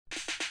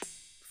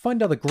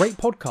Find other great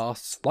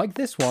podcasts like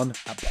this one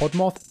at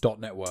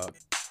podmoth.network.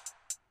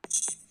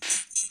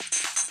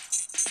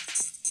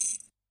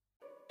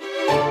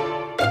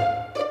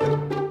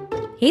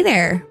 Hey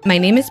there, my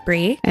name is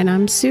Bree. And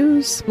I'm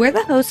Suze. We're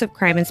the hosts of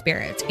Crime and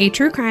Spirits, a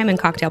true crime and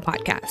cocktail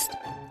podcast.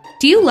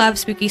 Do you love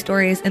spooky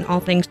stories and all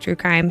things true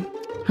crime?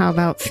 How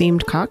about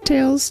themed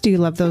cocktails? Do you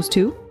love those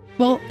too?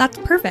 Well, that's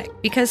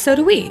perfect, because so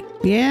do we.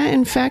 Yeah,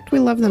 in fact, we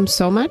love them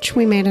so much,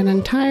 we made an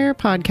entire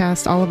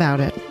podcast all about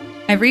it.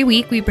 Every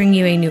week, we bring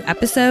you a new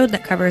episode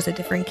that covers a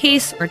different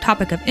case or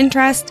topic of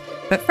interest,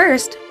 but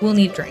first, we'll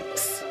need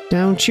drinks.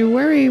 Don't you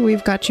worry,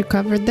 we've got you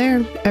covered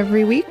there.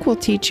 Every week, we'll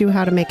teach you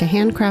how to make a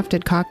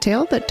handcrafted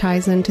cocktail that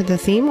ties into the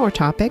theme or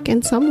topic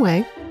in some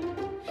way.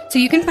 So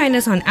you can find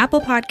us on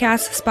Apple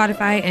Podcasts,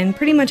 Spotify, and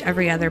pretty much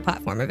every other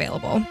platform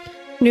available.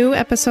 New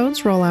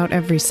episodes roll out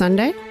every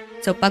Sunday.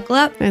 So buckle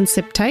up and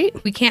sip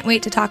tight. We can't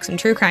wait to talk some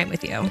true crime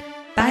with you.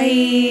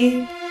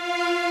 Bye!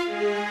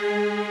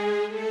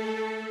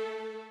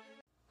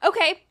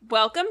 Okay,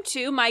 welcome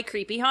to My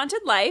Creepy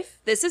Haunted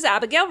Life. This is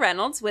Abigail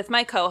Reynolds with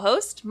my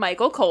co-host,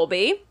 Michael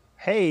Colby.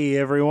 Hey,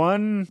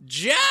 everyone.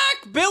 Jack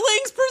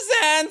Billings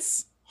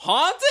presents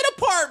Haunted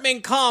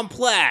Apartment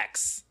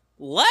Complex.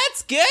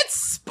 Let's get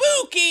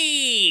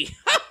spooky!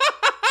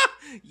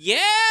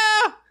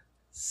 Yeah!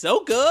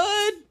 So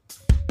good!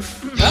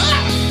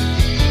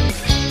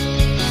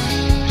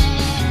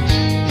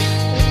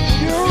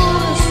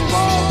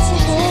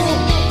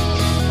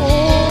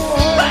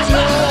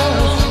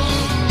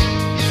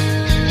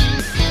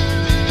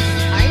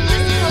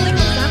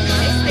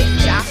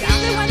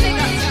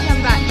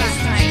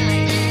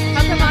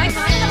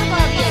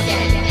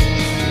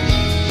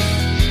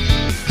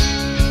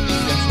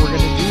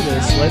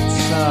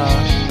 Let's call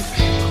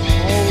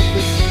the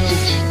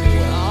goat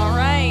boy. All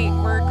right,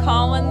 we're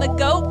calling the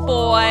goat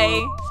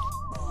boy.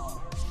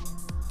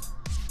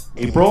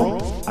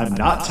 April, I'm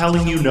not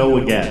telling you no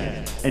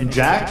again. And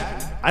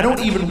Jack, I don't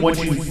even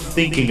want you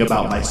thinking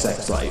about my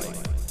sex life.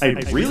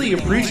 I'd really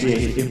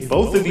appreciate if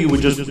both of you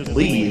would just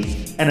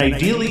leave and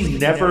ideally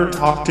never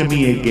talk to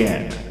me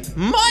again.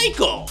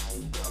 Michael!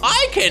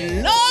 I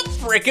cannot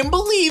frickin'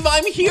 believe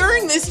I'm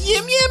hearing this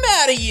yim-yim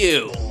out of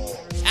you!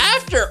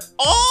 After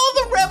all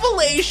the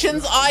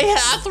revelations I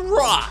hath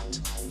wrought.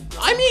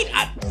 I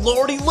mean,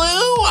 Lordy Lou,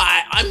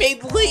 I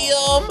made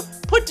Liam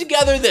put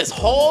together this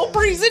whole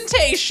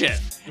presentation.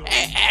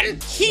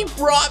 And he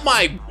brought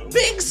my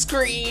big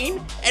screen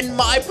and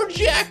my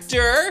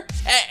projector.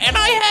 And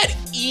I had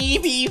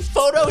Evie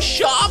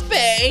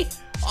Photoshoppe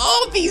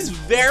all these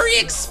very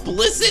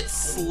explicit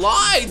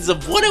slides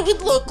of what it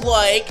would look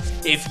like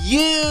if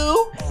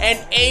you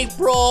and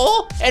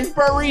April and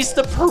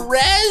Barista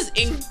Perez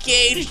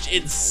engaged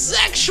in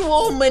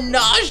sexual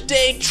menage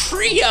a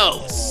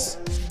trios.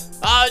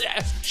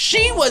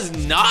 She was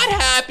not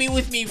happy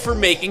with me for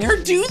making her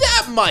do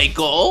that,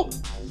 Michael.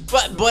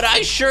 But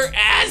I sure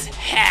as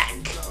heck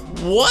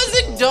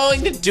wasn't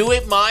going to do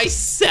it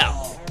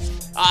myself.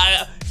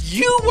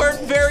 You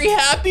weren't very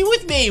happy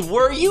with me,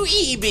 were you,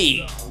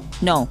 Evie?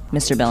 No,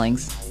 Mr.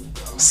 Billings.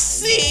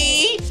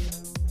 See?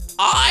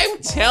 I'm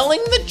telling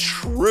the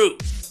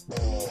truth.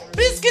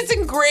 Biscuits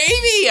and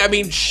gravy. I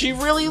mean, she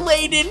really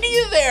laid into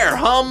you there,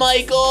 huh,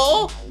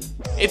 Michael?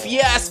 If you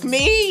ask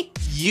me,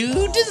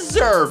 you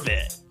deserve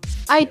it.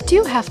 I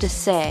do have to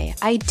say,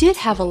 I did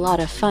have a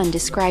lot of fun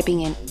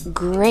describing in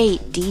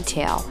great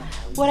detail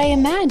what I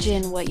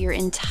imagine what your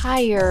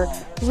entire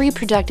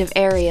reproductive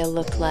area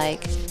looked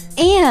like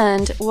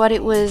and what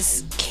it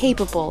was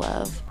capable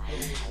of.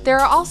 There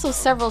are also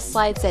several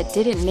slides that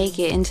didn't make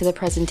it into the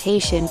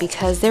presentation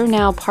because they're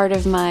now part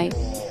of my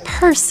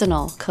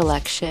personal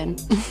collection.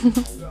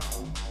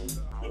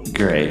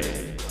 Great.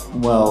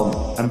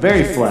 Well, I'm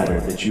very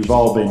flattered that you've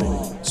all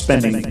been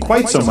spending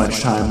quite so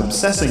much time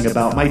obsessing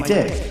about my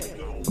dick,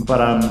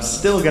 but I'm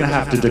still gonna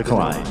have to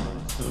decline.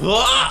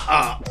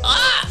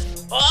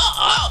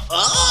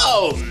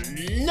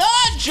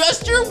 Not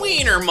just your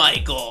wiener,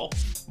 Michael.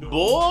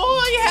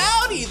 Boy,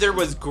 howdy, there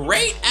was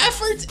great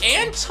efforts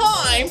and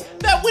time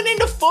that went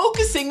into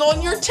focusing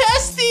on your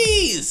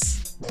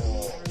testes.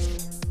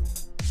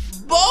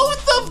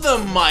 Both of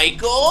them,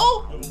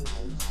 Michael.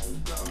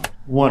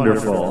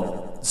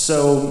 Wonderful.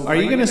 So, are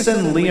you gonna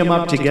send Liam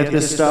up to get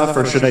this stuff,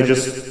 or should I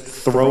just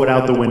throw it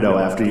out the window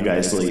after you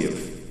guys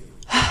leave?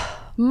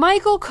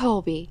 Michael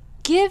Colby,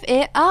 give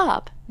it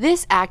up.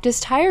 This act is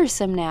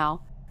tiresome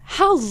now.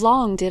 How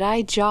long did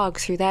I jog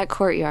through that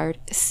courtyard,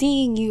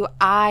 seeing you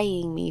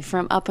eyeing me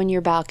from up on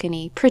your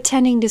balcony,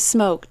 pretending to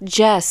smoke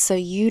just so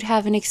you'd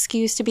have an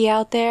excuse to be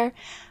out there?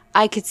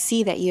 I could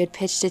see that you had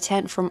pitched a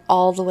tent from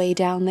all the way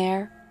down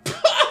there.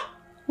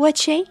 What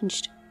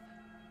changed?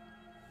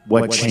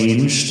 What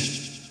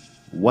changed?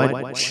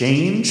 What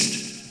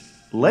changed?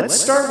 Let's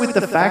start with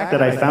the fact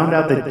that I found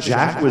out that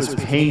Jack was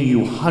paying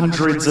you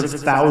hundreds of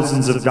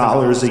thousands of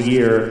dollars a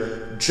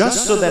year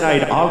just so that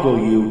I'd ogle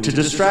you to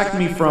distract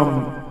me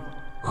from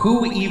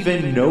who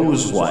even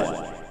knows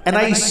what. And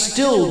I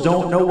still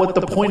don't know what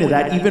the point of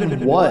that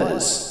even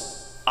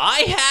was.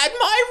 I had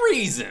my my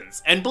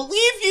reasons, and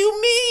believe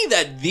you me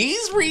that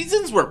these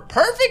reasons were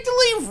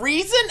perfectly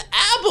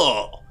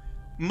reasonable.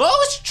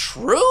 Most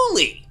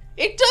truly.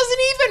 It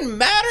doesn't even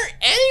matter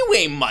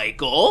anyway,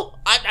 Michael.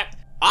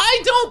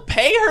 I don't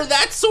pay her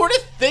that sort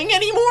of thing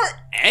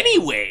anymore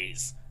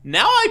anyways.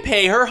 Now I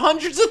pay her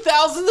hundreds of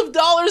thousands of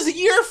dollars a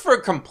year for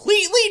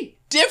completely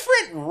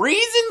different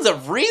reasons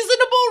of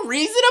reasonable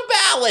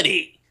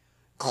reasonability.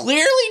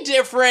 Clearly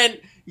different,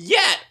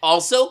 yet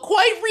also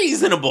quite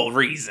reasonable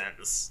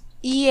reasons.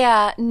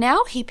 Yeah,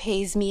 now he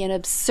pays me an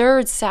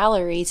absurd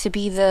salary to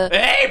be the...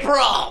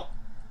 April!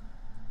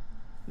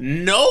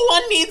 No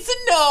one needs to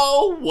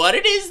know what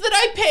it is that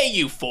I pay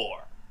you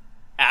for.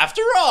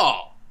 After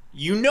all,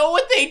 you know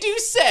what they do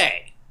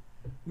say.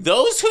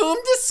 Those whom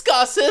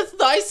discusseth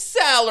thy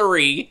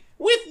salary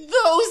with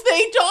those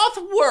they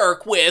doth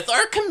work with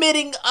are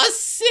committing a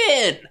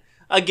sin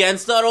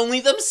against not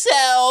only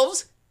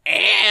themselves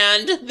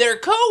and their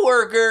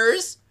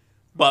co-workers,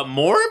 but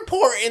more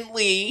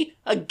importantly,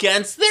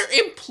 against their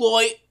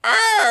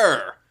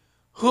employer,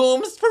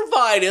 whom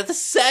provideth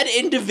said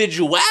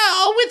individual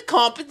with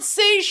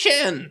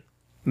compensation.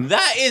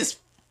 That is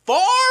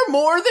far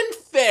more than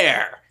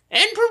fair,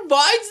 and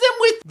provides them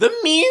with the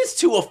means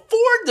to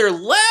afford their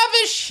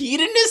lavish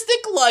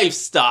hedonistic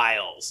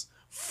lifestyles.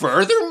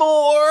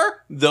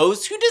 Furthermore,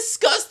 those who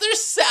discuss their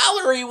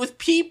salary with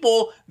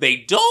people they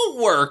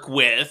don't work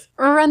with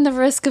run the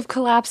risk of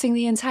collapsing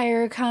the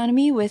entire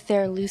economy with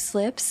their loose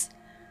lips.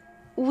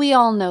 We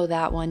all know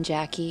that one,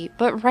 Jackie,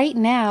 but right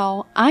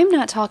now, I'm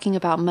not talking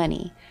about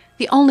money.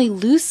 The only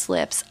loose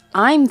lips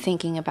I'm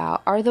thinking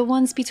about are the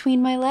ones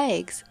between my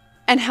legs,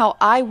 and how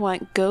I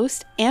want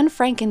Ghost and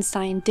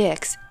Frankenstein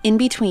dicks in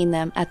between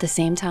them at the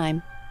same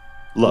time.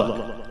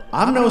 Look,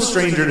 I'm no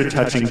stranger to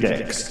touching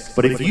dicks,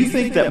 but if you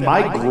think that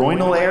my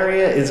groinal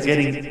area is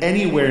getting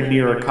anywhere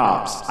near a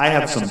cop's, I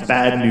have some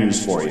bad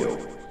news for you.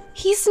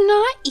 He's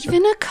not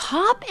even a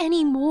cop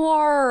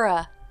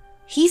anymore.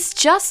 He's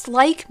just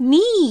like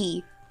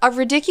me. A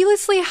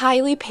ridiculously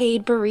highly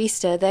paid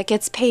barista that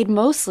gets paid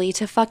mostly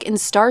to fuck in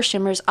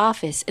Starshimmer's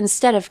office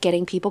instead of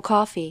getting people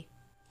coffee.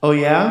 Oh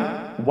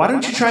yeah? Why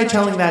don't you try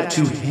telling that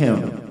to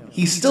him?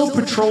 He still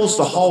patrols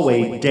the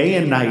hallway day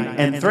and night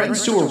and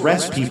threatens to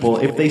arrest people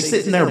if they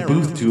sit in their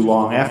booth too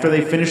long after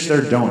they finish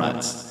their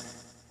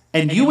donuts.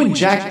 And you and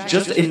Jack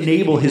just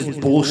enable his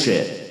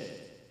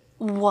bullshit.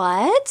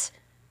 What?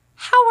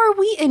 How are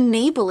we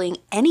enabling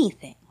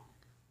anything?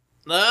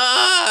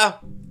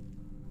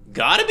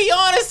 Gotta be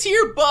honest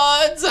here,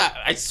 buds.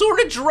 I sort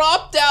of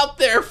dropped out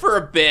there for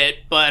a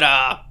bit, but,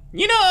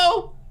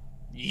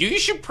 you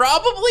should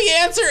probably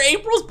answer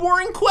April's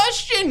boring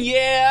question,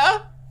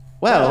 yeah?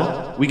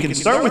 Well, we can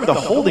start with the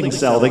holding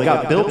cell that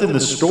got built in the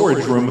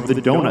storage room of the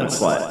donut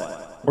sled.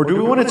 Or do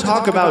we want to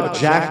talk about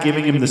Jack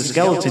giving him the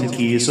skeleton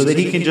key so that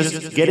he can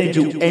just get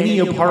into any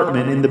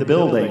apartment in the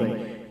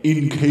building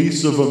in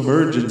case of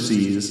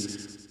emergencies?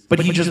 But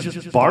he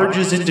just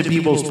barges into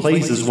people's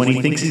places when he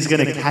thinks he's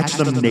going to catch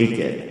them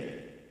naked.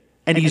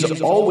 And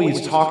he's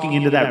always talking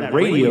into that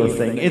radio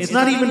thing. It's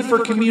not even for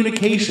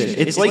communication.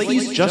 It's like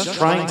he's just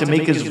trying to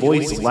make his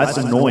voice less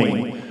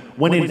annoying,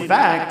 when in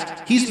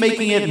fact, he's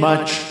making it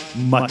much,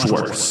 much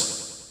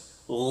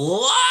worse.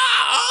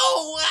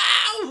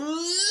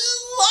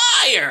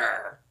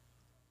 Liar!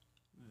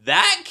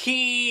 That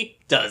key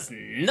does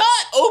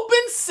not open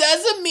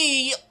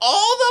Sesame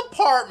all the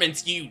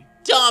apartments, you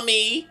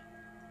dummy!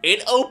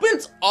 It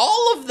opens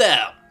all of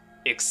them,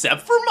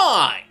 except for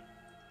mine.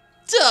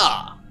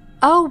 Duh!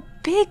 Oh,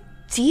 big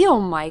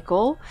deal,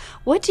 Michael.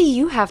 What do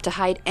you have to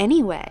hide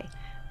anyway?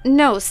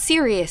 No,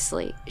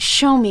 seriously,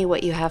 show me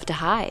what you have to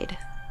hide.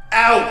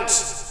 Out!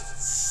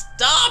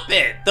 Stop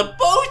it, the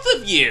both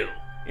of you!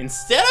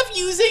 Instead of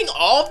using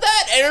all of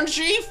that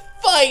energy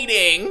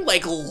fighting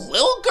like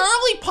little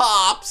girly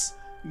pops,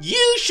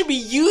 you should be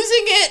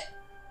using it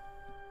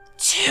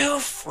to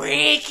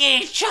freak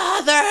each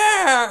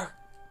other!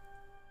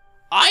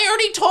 I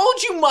already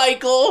told you,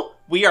 Michael,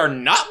 we are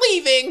not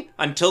leaving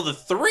until the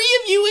three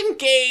of you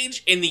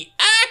engage in the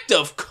act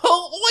of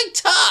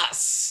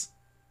coitus.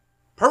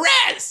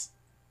 Perez,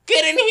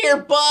 get in here,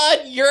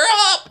 bud, you're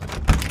up!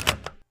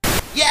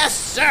 Yes,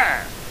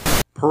 sir!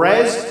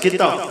 Perez, get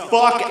the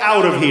fuck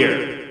out of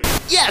here!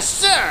 Yes,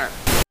 sir!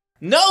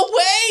 No,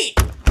 wait!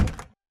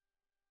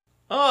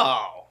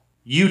 Oh.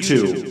 You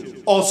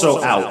two,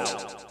 also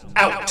out.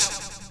 Out!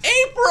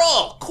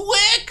 April,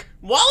 quick!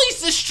 While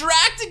he's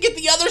distracted, get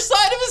the other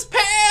side of his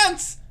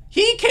pants!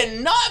 He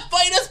cannot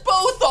fight us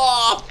both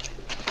off!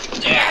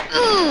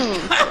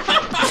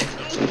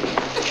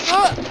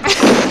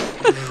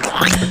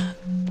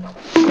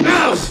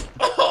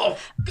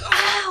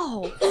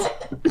 Ow!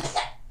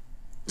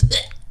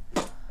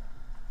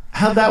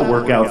 How'd that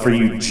work out for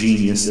you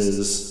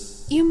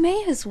geniuses? You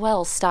may as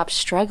well stop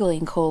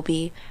struggling,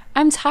 Colby.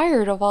 I'm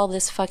tired of all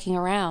this fucking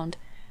around.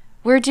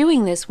 We're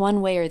doing this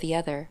one way or the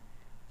other.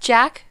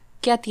 Jack,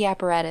 get the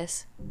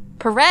apparatus.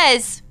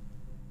 Perez,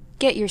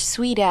 get your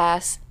sweet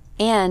ass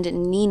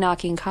and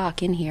knee-knocking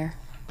cock in here.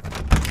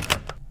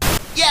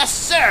 Yes,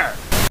 sir!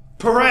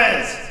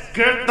 Perez,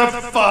 get the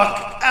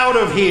fuck out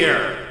of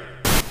here!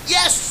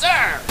 Yes,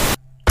 sir!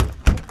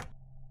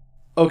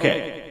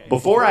 Okay,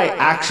 before I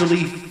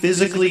actually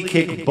physically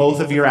kick both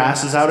of your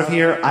asses out of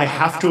here, I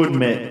have to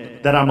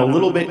admit that I'm a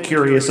little bit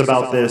curious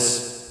about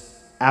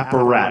this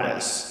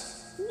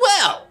apparatus.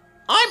 Well,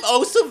 I'm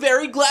oh so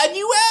very glad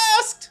you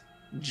asked.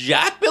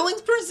 Jack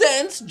Billings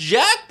presents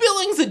Jack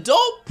Billings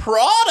Adult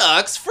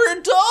Products for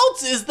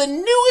Adults is the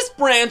newest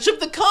branch of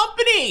the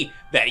company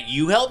that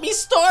you helped me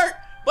start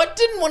but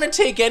didn't want to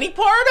take any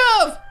part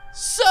of.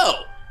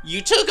 So,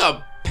 you took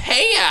a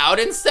payout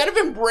instead of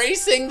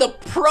embracing the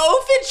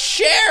profit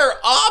share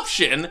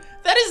option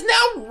that is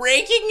now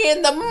raking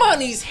in the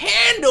money's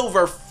hand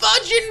over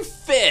fudging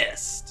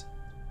fist.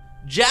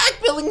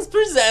 Jack Billings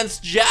presents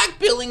Jack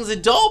Billings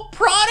Adult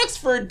Products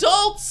for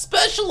Adults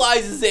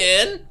specializes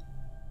in...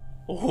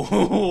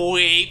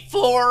 Wait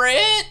for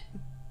it.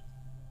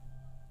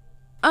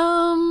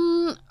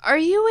 Are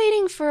you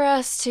waiting for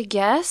us to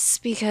guess?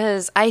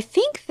 Because I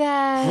think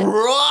that...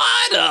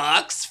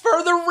 Products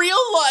for the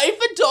real-life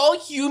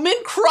adult human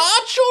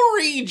crotchal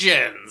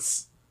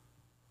regions.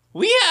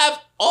 We have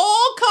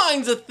all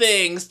kinds of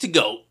things to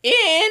go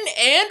in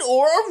and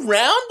or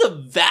around the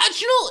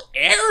vaginal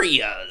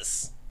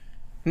areas.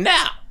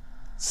 Now,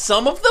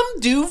 some of them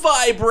do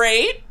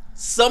vibrate,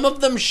 some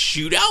of them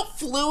shoot out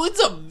fluids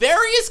of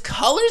various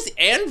colors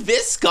and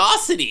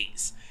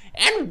viscosities,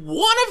 and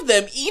one of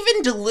them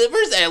even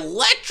delivers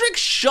electric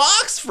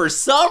shocks for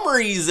some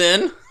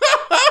reason.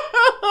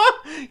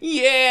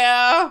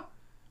 Yeah,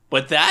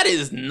 but that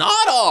is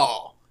not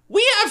all.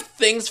 We have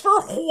things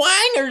for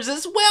whangers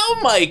as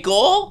well,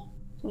 Michael.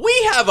 We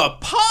have a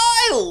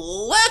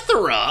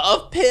plethora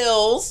of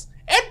pills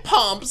and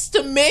pumps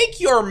to make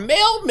your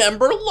male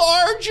member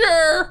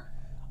larger.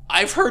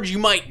 I've heard you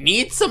might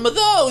need some of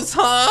those,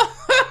 huh?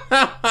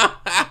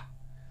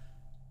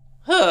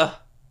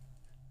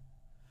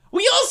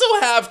 We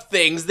also have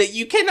things that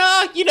you can,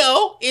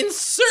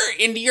 insert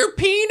into your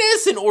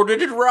penis in order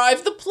to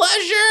derive the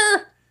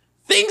pleasure.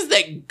 Things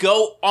that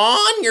go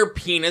on your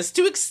penis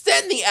to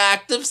extend the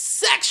act of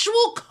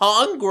sexual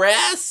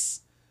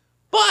congress.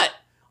 But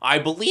I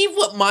believe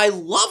what my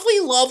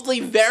lovely,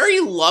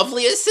 very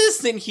lovely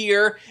assistant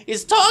here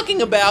is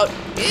talking about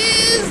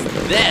is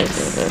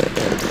this.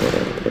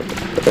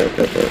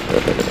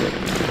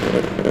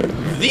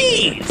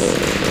 These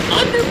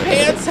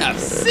underpants have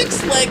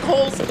 6 leg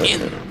holes in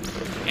them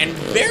and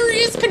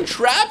various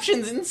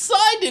contraptions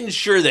inside to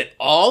ensure that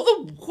all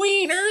the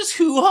wieners,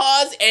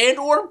 hoo-haws, and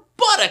or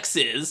buttocks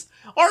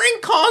are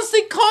in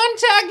constant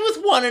contact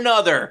with one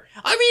another.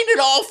 I mean,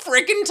 at all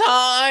frickin'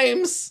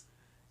 times.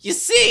 You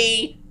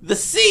see, the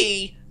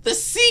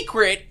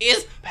secret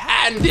is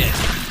patented.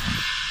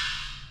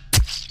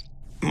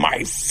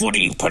 My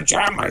footy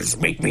pajamas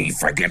make me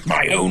forget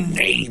my own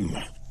name.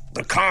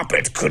 The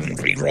carpet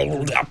couldn't be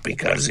rolled up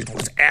because it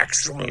was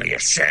actually a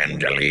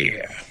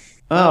chandelier.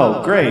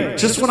 Oh, great.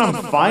 Just when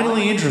I'm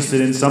finally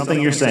interested in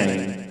something you're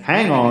saying.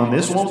 Hang on,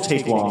 this won't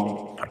take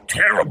long. A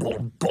terrible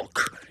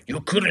book. You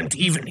couldn't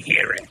even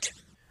hear it.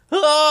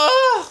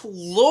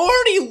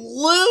 Lordy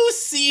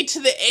Lucy to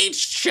the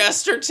H.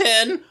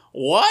 Chesterton.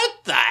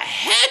 What the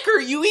heck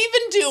are you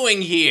even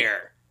doing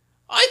here?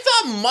 I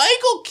thought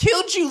Michael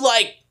killed you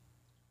like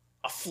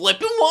a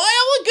flippin'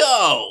 while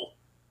ago.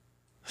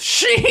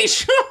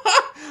 Sheesh.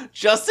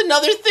 Just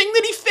another thing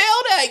that he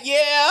failed at,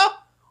 yeah.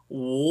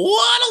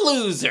 What a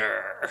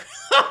loser.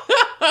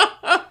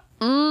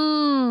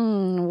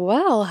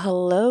 Well,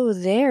 hello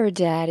there,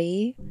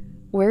 Daddy.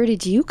 Where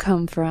did you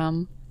come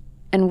from?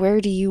 And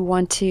where do you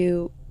want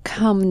to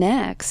come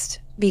next?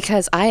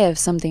 Because I have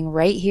something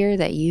right here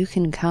that you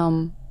can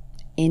come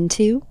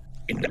into.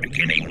 In the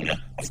beginning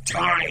of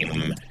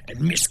time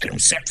and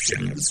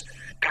misconceptions,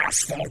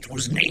 asphalt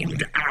was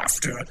named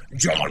after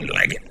John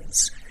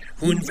Leggins,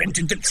 who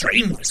invented the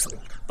train whistle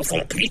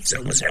before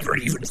pizza was ever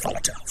even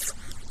thought of.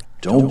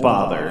 Don't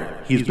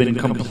bother. He's been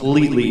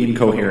completely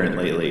incoherent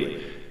lately.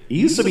 It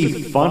used to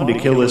be fun to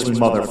kill this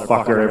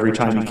motherfucker every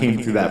time he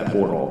came through that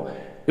portal.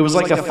 It was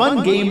like a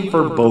fun game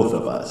for both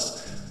of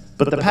us.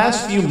 But the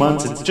past few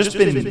months, it's just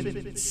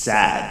been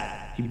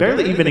sad. He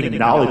barely even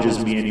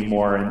acknowledges me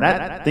anymore, and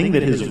that thing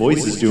that his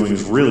voice is doing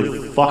is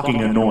really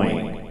fucking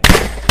annoying.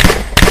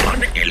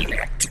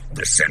 Unelect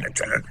the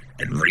senator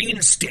and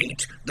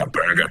reinstate the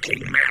Burger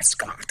King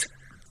mascot.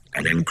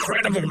 An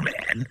incredible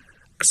man,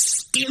 a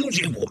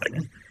stingy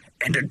woman,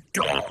 and a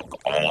dog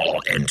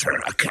all enter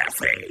a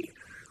cafe.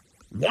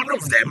 One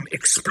of them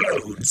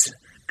explodes,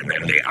 and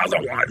then the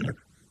other one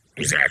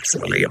is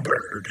actually a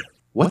bird.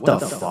 What the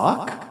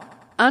fuck?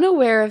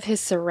 Unaware of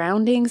his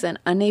surroundings and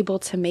unable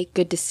to make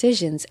good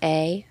decisions,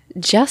 eh?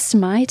 Just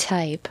my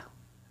type.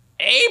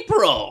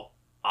 April,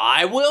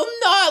 I will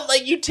not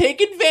let you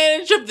take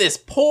advantage of this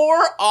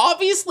poor,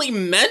 obviously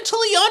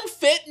mentally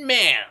unfit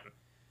man.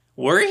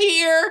 We're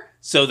here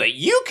so that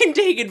you can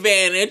take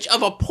advantage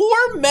of a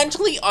poor,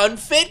 mentally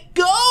unfit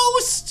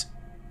ghost.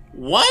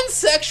 One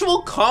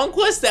sexual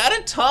conquest at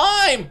a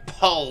time,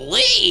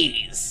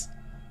 please.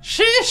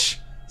 Shish,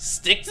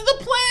 stick to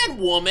the plan,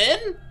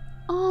 woman.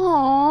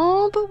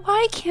 Oh, but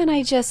why can't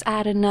I just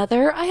add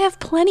another? I have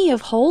plenty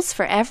of holes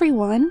for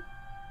everyone.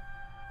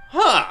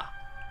 Huh.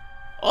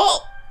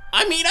 Oh,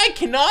 I mean, I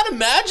cannot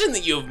imagine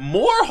that you have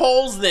more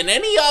holes than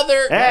any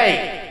other...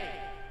 Hey!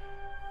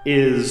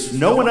 Is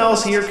no one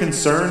else here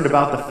concerned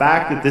about the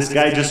fact that this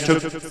guy just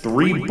took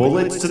 3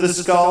 bullets to the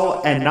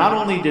skull, and not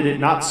only did it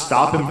not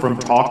stop him from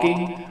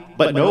talking,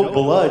 but no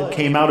blood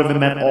came out of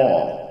him at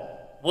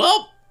all?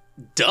 Well,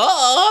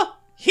 duh!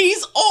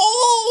 He's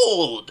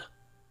old!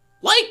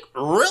 Like,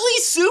 really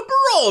super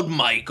old,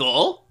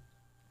 Michael.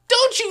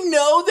 Don't you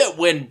know that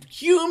when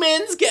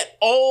humans get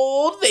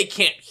old, they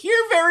can't hear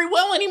very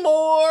well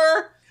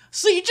anymore?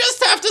 So you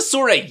just have to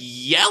sort of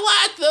yell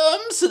at them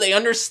so they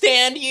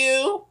understand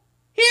you?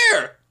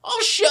 Here,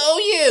 I'll show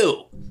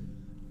you.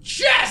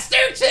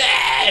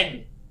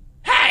 Chesterton!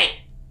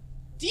 Hey!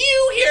 Do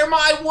you hear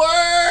my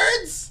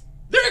words?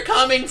 They're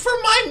coming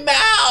from my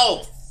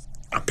mouth!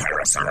 A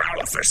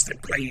Parasaurolophus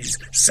that plays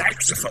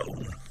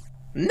saxophone.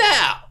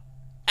 Now,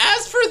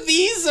 as for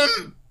these,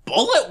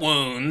 bullet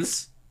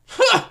wounds,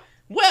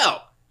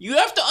 well, you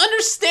have to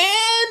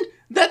understand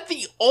that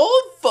the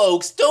old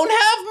folks don't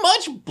have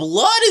much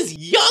blood as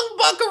young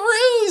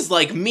buckaroos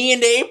like me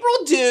and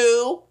April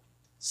do.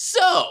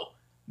 So,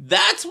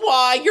 that's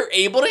why you're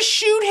able to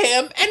shoot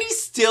him and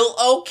he's still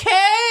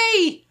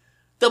okay.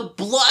 The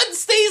blood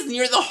stays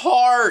near the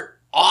heart.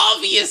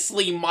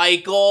 Obviously,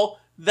 Michael.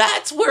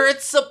 That's where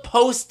it's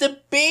supposed to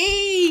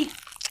be.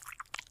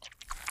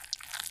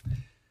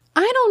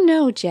 I don't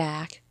know,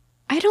 Jack.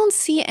 I don't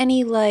see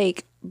any,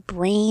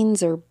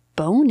 brains or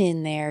bone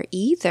in there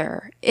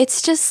either.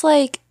 It's just,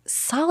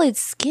 solid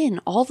skin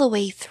all the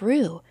way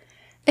through.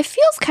 It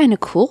feels kind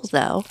of cool,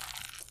 though.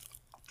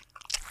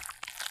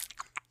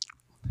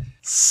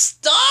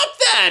 Stop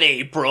that,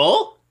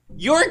 April!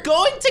 You're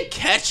going to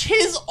catch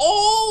his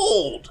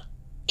old!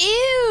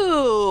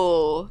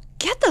 Ew!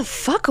 Get the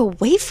fuck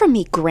away from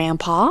me,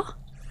 Grandpa!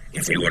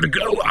 If he were to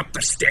go up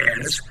the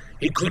stairs,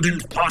 he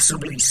couldn't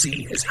possibly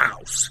see his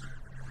house.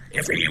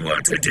 If he were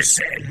to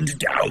descend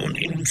down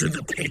into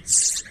the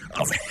pits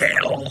of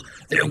hell,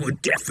 there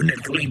would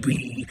definitely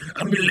be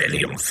a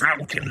Millennium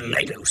Falcon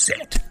Lego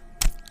set.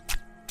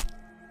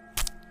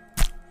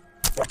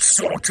 What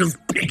sort of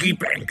piggy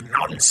bank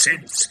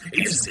nonsense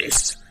is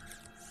this?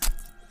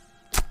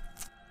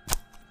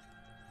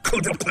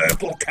 Could a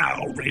purple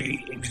cow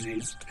really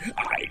exist?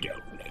 I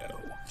don't know.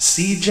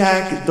 See,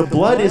 Jack, the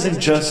blood isn't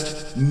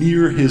just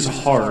near his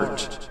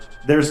heart.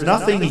 There's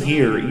nothing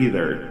here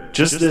either.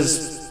 Just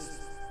this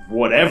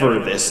whatever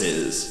this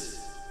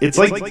is. It's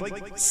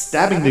like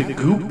stabbing the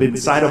goop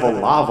inside of a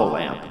lava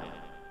lamp.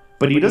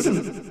 But he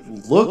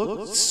doesn't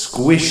look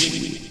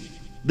squishy.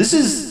 This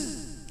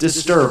is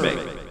disturbing.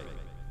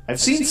 I've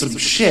seen some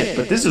shit,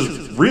 but this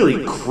is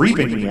really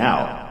creeping me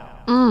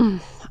out.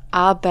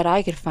 I'll bet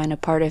I could find a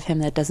part of him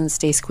that doesn't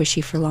stay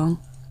squishy for long.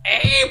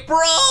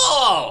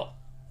 April!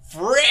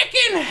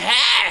 Frickin'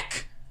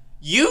 heck!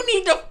 You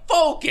need to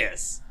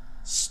focus.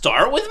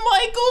 Start with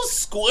Michael's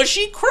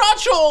squishy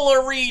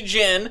crotchola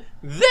region.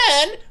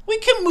 Then we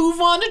can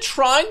move on to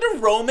trying to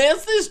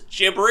romance this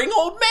gibbering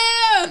old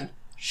man.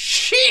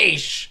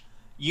 Sheesh!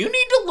 You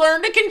need to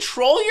learn to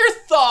control your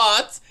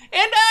thoughts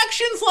and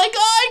actions like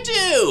I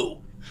do.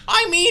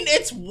 I mean,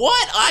 it's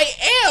what I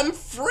am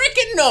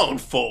frickin' known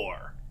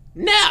for.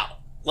 Now,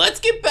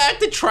 let's get back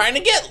to trying to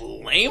get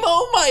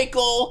lame-o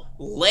Michael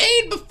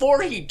laid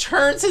before he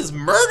turns his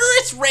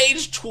murderous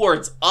rage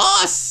towards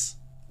us.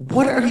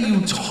 What are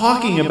you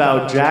talking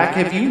about, Jack?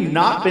 Have you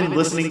not been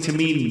listening to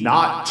me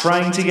not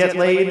trying to get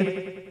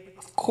laid?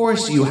 Of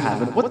course you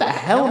haven't. What the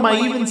hell am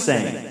I even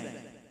saying?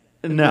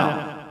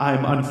 No,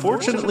 I'm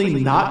unfortunately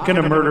not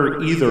gonna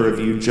murder either of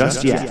you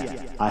just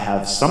yet. I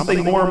have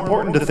something more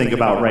important to think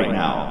about right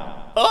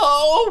now.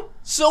 Oh,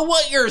 so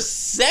what you're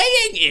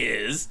saying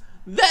is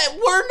that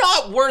we're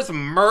not worth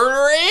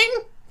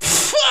murdering?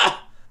 Pfft,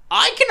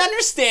 I can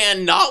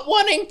understand not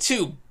wanting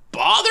to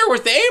bother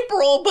with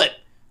April, but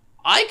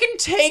I can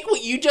take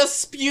what you just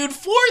spewed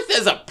forth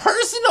as a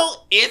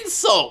personal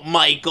insult,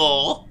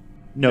 Michael.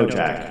 No,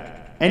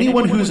 Jack.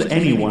 Anyone who's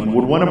anyone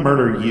would want to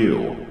murder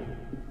you.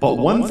 But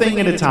one thing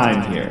at a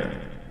time here.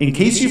 In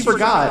case you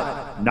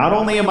forgot, not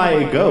only am I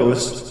a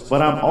ghost,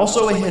 but I'm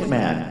also a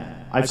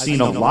hitman. I've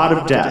seen a lot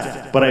of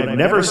death, but I've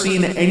never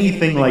seen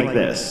anything like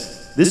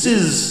this. This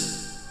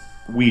is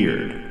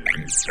weird.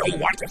 And so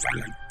what if I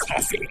like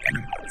coffee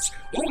animals?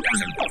 Who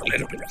doesn't love a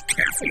little bit of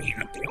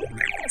caffeine up the old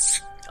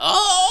ass?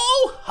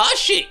 Oh,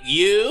 hush it,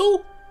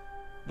 you.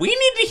 We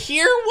need to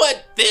hear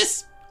what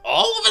this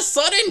all of a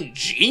sudden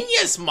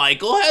genius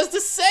Michael has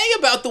to say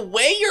about the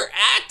way you're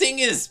acting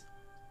is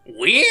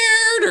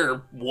weird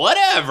or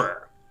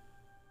whatever.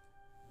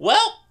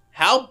 Well,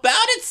 how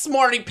about it,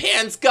 smarty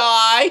pants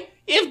guy?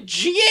 If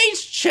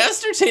G.H.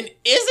 Chesterton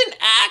isn't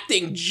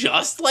acting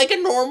just like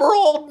a normal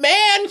old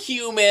man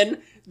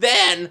human,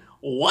 then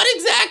what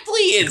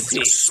exactly is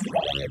he? A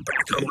small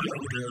backhoe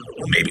loader,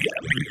 or maybe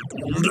a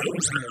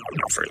bulldozer, I'm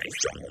not really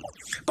sure.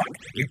 But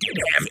it did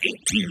have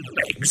 18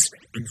 legs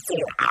and 4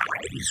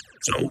 eyes,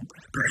 so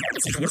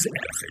perhaps it was an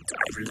elephant,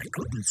 I really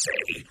couldn't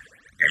say.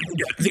 And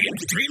the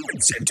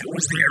entertainment center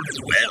was there as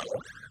well.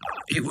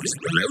 It was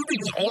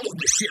loading all of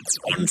the ships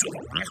onto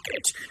the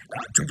rocket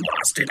to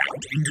blast it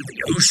out into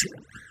the ocean,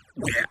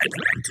 where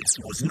Atlantis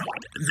was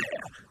not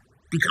there.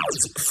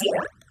 Because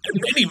for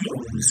many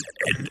moons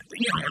and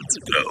eons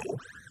ago,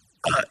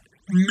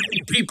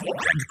 many people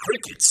had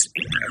crickets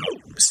in their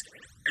homes,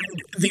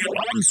 and the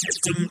alarm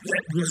system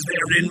that was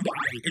therein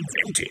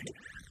invented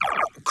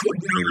could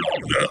no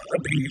longer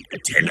be a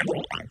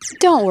tenable option.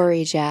 Don't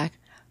worry, Jack.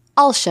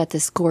 I'll shut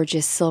this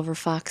gorgeous silver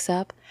fox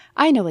up.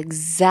 I know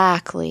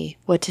exactly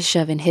what to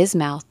shove in his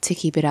mouth to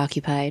keep it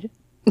occupied.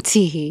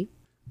 Teehee.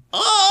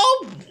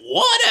 Oh,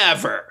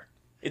 whatever.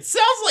 It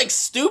sounds like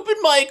stupid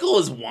Michael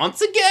is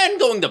once again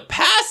going to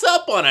pass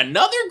up on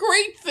another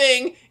great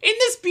thing in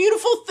this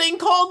beautiful thing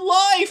called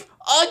life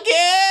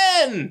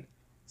again.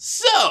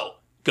 So,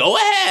 go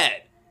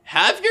ahead.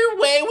 Have your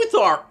way with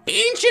our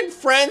ancient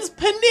friend's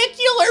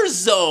panicular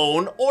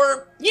zone,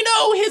 or,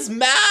 his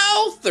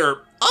mouth,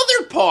 or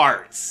other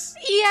parts.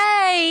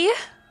 Yay!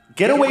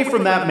 Get away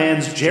from that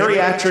man's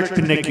geriatric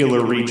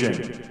panicular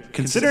region.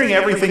 Considering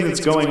everything that's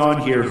going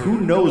on here,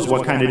 who knows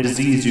what kind of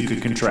disease you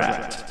could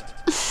contract?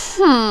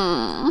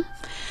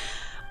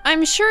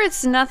 I'm sure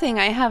it's nothing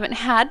I haven't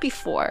had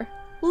before.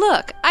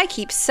 Look, I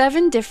keep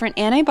 7 different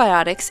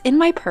antibiotics in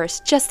my purse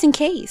just in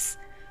case.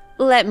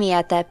 Let me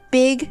at that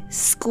big,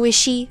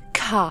 squishy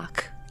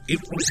cock.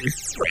 It was a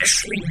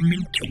freshly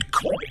minted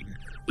coin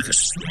with a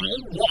small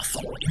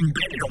waffle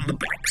embedded on the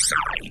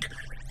backside.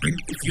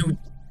 And if you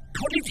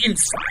put it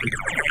inside a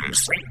ham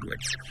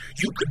sandwich,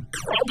 you could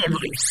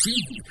probably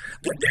see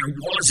that there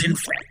was, in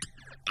fact,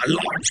 a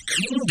large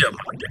kingdom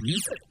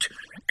underneath it.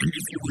 And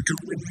if you were to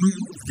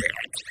remove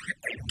that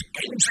and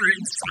enter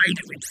inside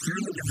of it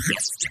through the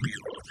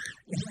vestibule,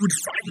 you would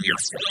find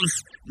yourself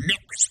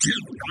next to,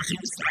 not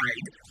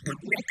inside, but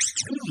next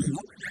to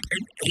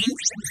an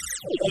ancient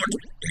fort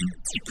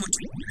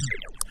antiquity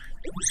museum.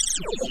 It was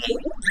so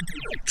old that the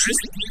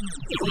electricity was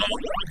no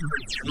longer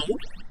operational,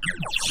 and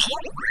the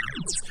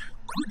holograms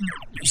could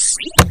not be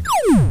seen.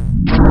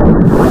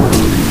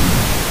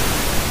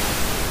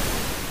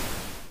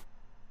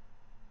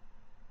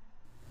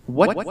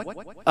 What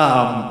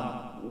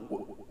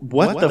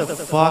the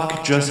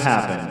fuck just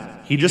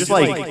happened? He just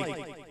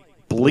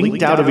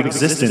blinked out of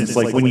existence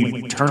like when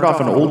you turned off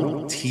an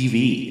old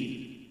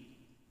TV.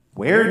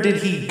 Where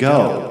did he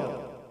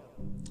go?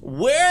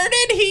 Where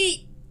did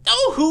he...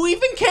 Oh, who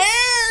even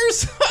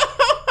cares?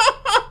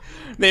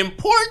 The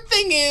important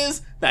thing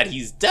is that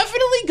he's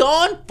definitely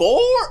gone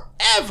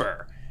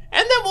forever,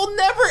 and that we'll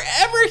never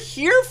ever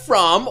hear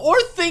from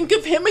or think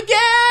of him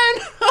again.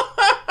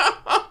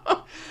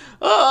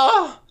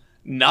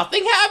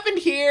 Nothing happened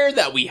here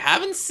that we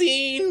haven't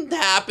seen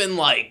happen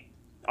like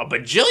a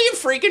bajillion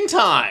freaking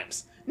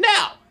times.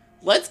 Now,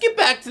 let's get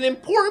back to the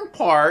important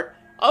part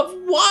of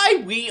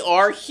why we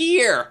are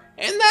here.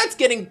 And that's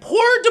getting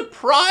poor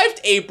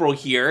deprived April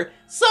here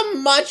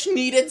some much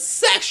needed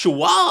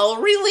sexual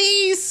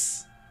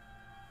release.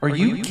 Are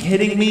you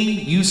kidding me?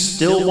 You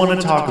still want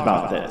to talk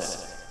about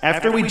this?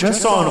 After we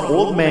just saw an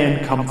old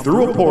man come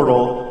through a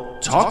portal,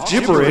 talk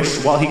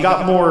gibberish while he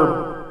got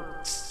more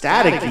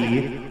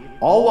staticky,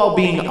 all while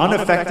being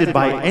unaffected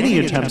by any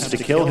attempts to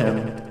kill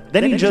him,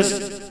 then he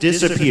just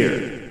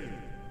disappeared.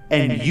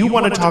 And you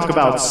want to talk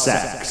about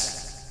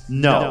sex?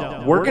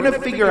 No, we're gonna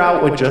figure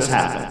out what just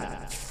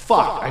happened.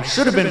 Fuck, I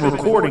should have been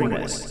recording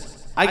this.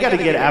 I gotta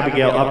get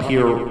Abigail up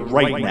here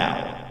right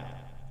now.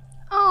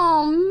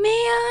 Oh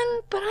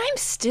man, but I'm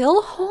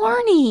still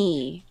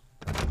horny.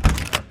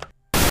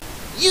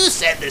 You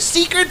said the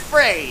secret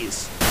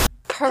phrase.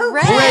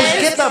 Perez,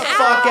 get the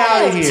fuck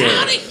out of here.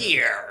 Out of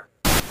here.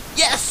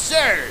 Yes,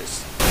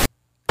 sirs.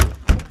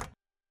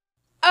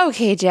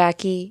 Okay,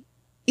 Jackie.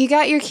 You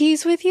got your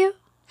keys with you?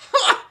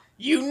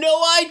 You know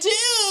I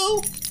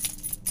do.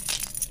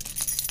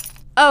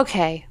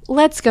 Okay,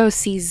 let's go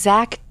see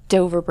Zach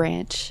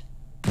Doverbranch.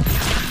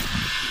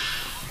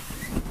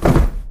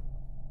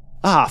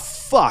 Ah,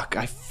 fuck.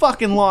 I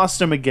fucking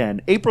lost him again.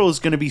 April is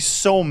gonna be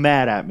so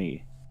mad at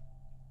me.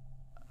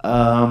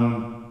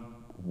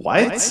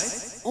 What?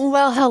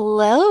 Well,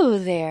 hello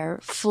there,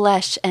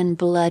 flesh and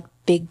blood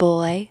big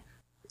boy.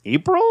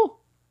 April?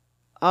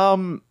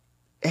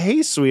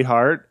 Hey,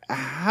 sweetheart.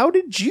 How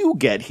did you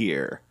get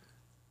here?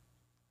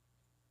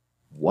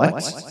 What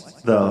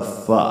the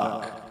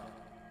fuck?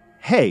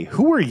 Hey,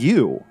 who are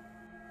you?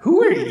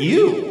 Who are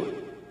you?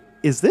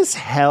 Is this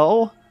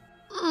hell?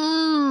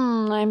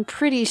 I'm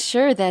pretty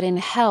sure that in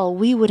hell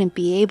we wouldn't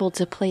be able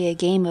to play a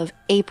game of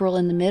April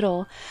in the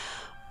Middle.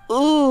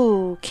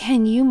 Ooh,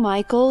 can you,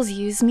 Michaels,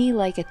 use me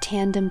like a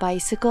tandem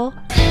bicycle?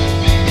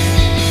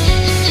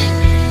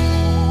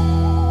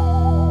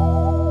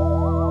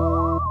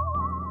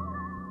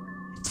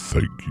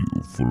 Thank you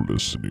for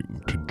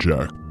listening to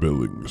Jack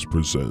Billings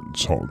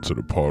Presents Haunted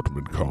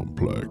Apartment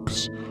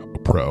Complex, a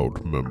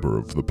proud member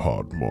of the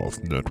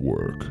Podmoth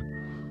Network.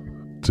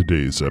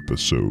 Today's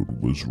episode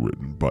was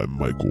written by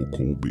Michael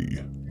Colby.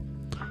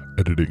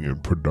 Editing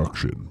and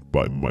production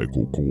by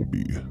Michael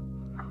Colby.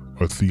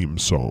 Our theme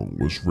song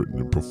was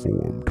written and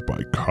performed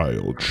by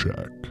Kyle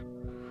Check.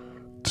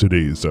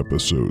 Today's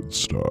episode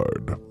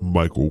starred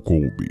Michael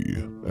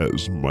Colby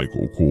as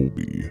Michael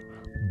Colby,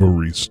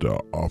 Barista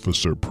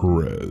Officer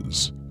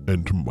Perez,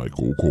 and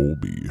Michael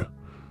Colby,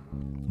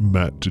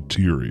 Matt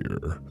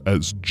Deterior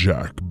as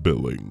Jack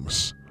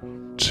Billings,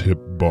 Tip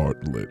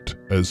Bartlett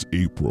as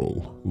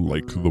April,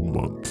 like the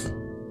month,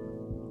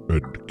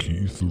 and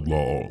Keith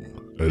Long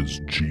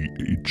as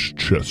G.H.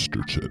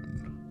 Chesterton.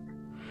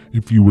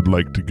 If you would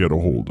like to get a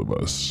hold of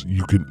us,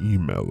 you can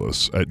email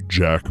us at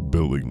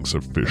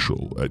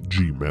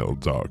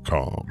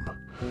jackbillingsofficial@gmail.com.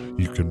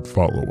 You can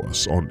follow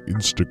us on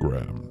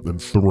Instagram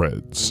and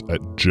Threads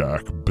at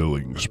Jack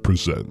Billings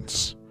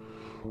Presents.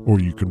 Or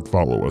you can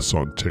follow us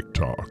on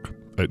TikTok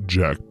at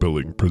Jack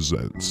Billing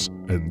Presents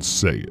and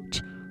say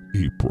it,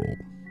 April.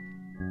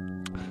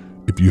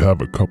 If you have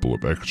a couple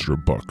of extra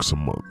bucks a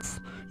month,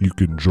 you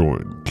can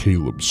join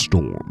Caleb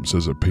Storms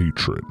as a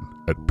patron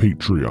at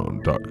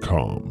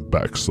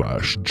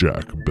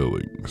patreon.com/Jack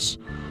Billings.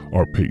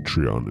 Our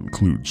Patreon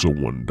includes a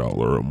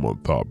 $1 a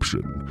month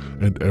option,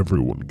 and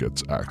everyone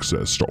gets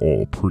access to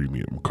all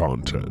premium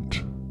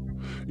content.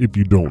 If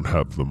you don't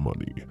have the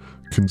money,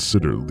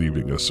 consider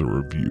leaving us a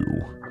review.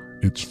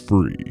 It's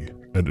free,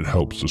 and it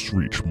helps us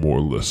reach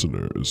more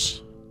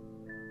listeners.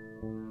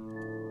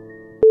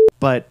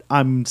 But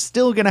I'm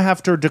still gonna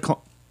have to decline.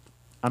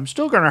 I'm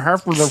still gonna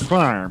have to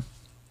decline.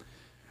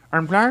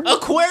 I'm glad.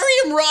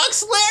 Aquarium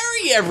Rocks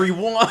Larry,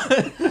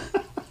 everyone!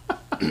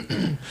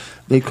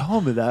 They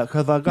call me that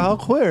because I got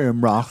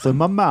aquarium rocks in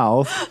my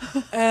mouth.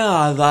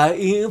 And I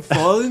eat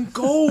falling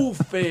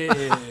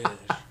goldfish.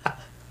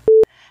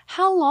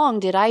 How long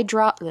did I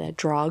drog?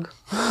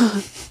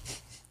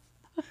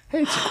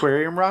 Hey, it's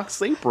Aquarium Rocks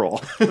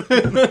April.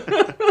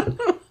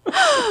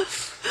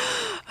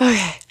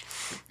 Okay.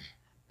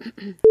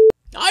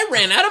 I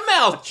ran out of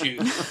mouth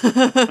juice.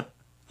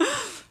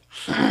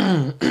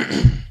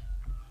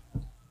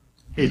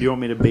 Hey, do you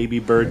want me to baby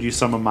bird you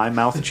some of my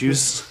mouth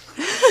juice?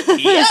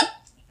 Yep.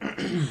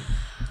 Did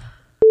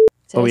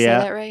Oh, I say yeah?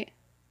 that right?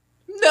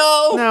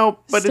 No. No,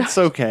 but it's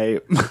okay.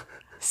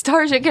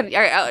 Star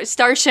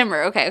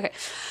Shimmer. Okay.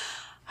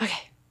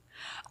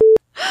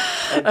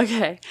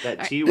 Okay.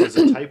 That T was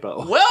a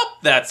typo. Well,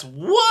 that's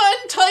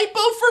one typo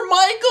for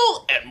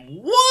Michael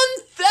and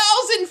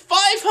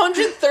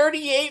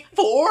 1,538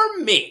 for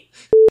me.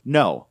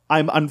 No,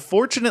 I'm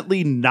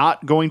unfortunately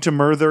not going to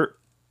murder.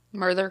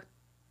 Murder.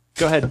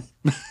 Go ahead.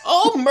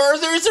 Oh,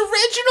 Murther's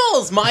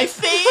Originals, my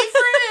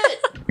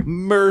favorite.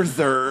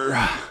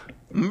 Murder.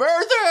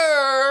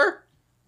 Murther.